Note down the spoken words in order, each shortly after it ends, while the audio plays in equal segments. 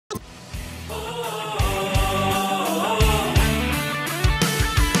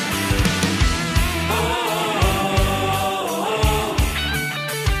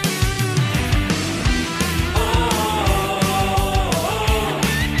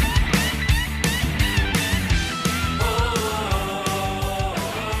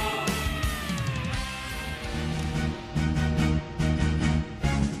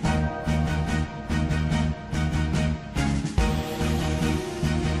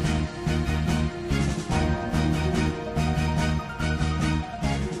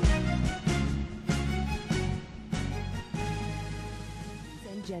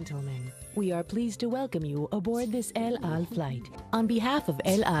gentlemen, we are pleased to welcome you aboard this El Al flight. On behalf of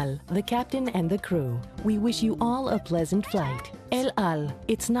El Al, the captain and the crew, we wish you all a pleasant flight. El Al,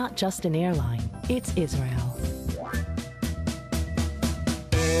 it's not just an airline, it's Israel.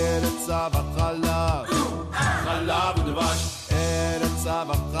 ארץ זבת חלב, חלב ודבש. ארץ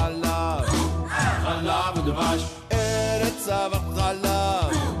זבת חלב, חלב ודבש. ארץ זבת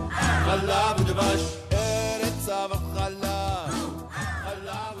חלב, חלב ודבש. ארץ זבת חלב,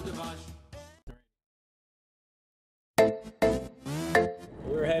 חלב ודבש.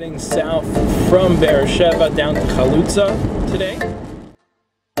 We're heading south from Beersheba down to Chalutza today.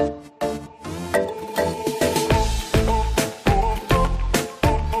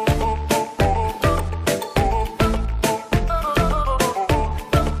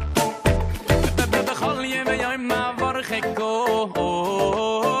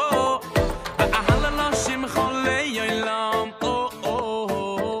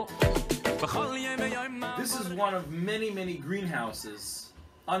 This is one of many greenhouses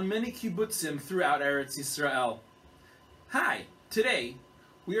on many Kibbutzim throughout Eretz Yisrael. Hi! Today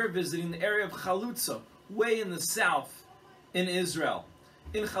we are visiting the area of Chalutza, way in the south in Israel.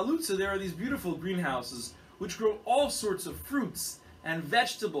 In Chalutza there are these beautiful greenhouses which grow all sorts of fruits and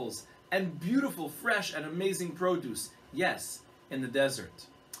vegetables and beautiful, fresh and amazing produce. Yes, in the desert.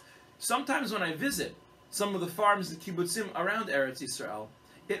 Sometimes when I visit some of the farms and Kibbutzim around Eretz Yisrael,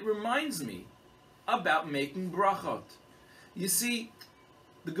 it reminds me about making Brachot. You see,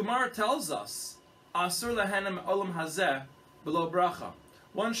 the Gemara tells us, Asur lahenem olam hazeh below bracha.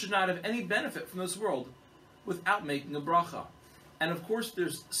 One should not have any benefit from this world without making a bracha. And of course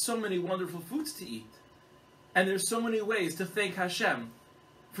there's so many wonderful foods to eat. And there's so many ways to thank Hashem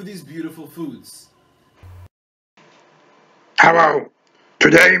for these beautiful foods. Hello.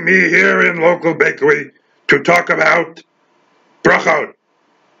 Today me here in local bakery to talk about Brachot.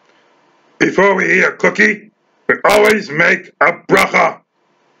 Before we eat a cookie, we always make a bracha.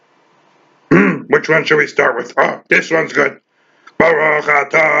 Which one should we start with? Oh, this one's good. Baruch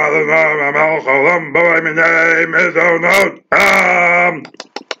atah Adonai melech haolam bo eminei mezonot.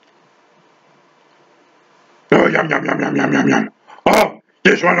 Oh, yum, yum, yum, yum, yum, yum, yum. Oh,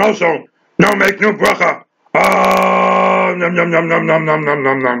 this one also. No make no bracha. Oh, yum, yum, yum, yum, yum, yum, yum,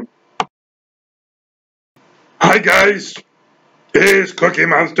 yum, yum. Hi guys, here's Cookie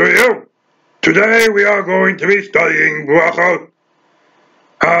Monster here. Today we are going to be studying Brachot.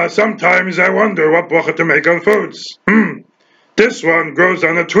 Sometimes I wonder what bracha to make on foods. This one grows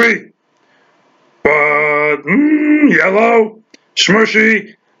on a tree, but yellow,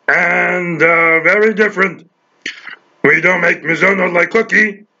 smushy, and very different. We don't make mizonot like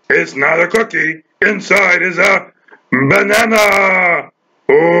cookie. It's not a cookie. Inside is a banana.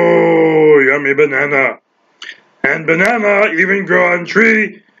 Oh, yummy banana. And banana even grow on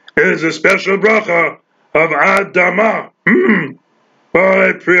tree is a special bracha of Adama.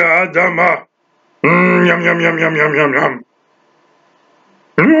 By Priya Adama. Yum, yum, yum, yum, yum, yum,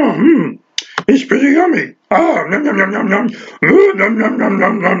 yum. It's pretty yummy. Ah, yum, yum, yum, yum, yum. Yum, yum, yum, yum,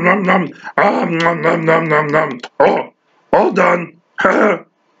 yum, yum, yum, yum. Ah, yum, yum, yum, yum, yum. Oh, all done.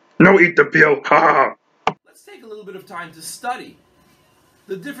 No eat the peel. Ha. Let's take a little bit of time to study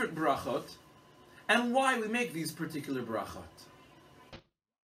the different brachot and why we make these particular brachot.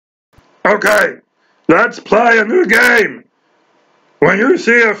 Okay, let's play a new game. When you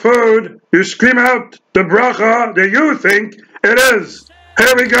see a food, you scream out the bracha that you think it is.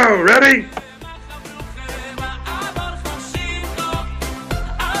 Here we go. Ready?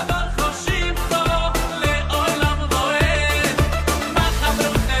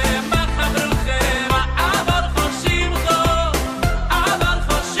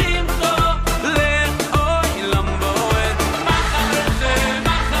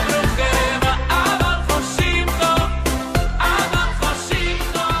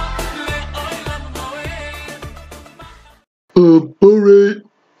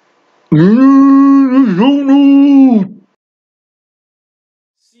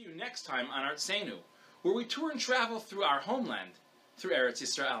 See you next time on Artzenu, where we tour and travel through our homeland, through Eretz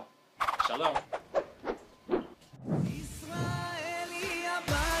Yisrael. Shalom.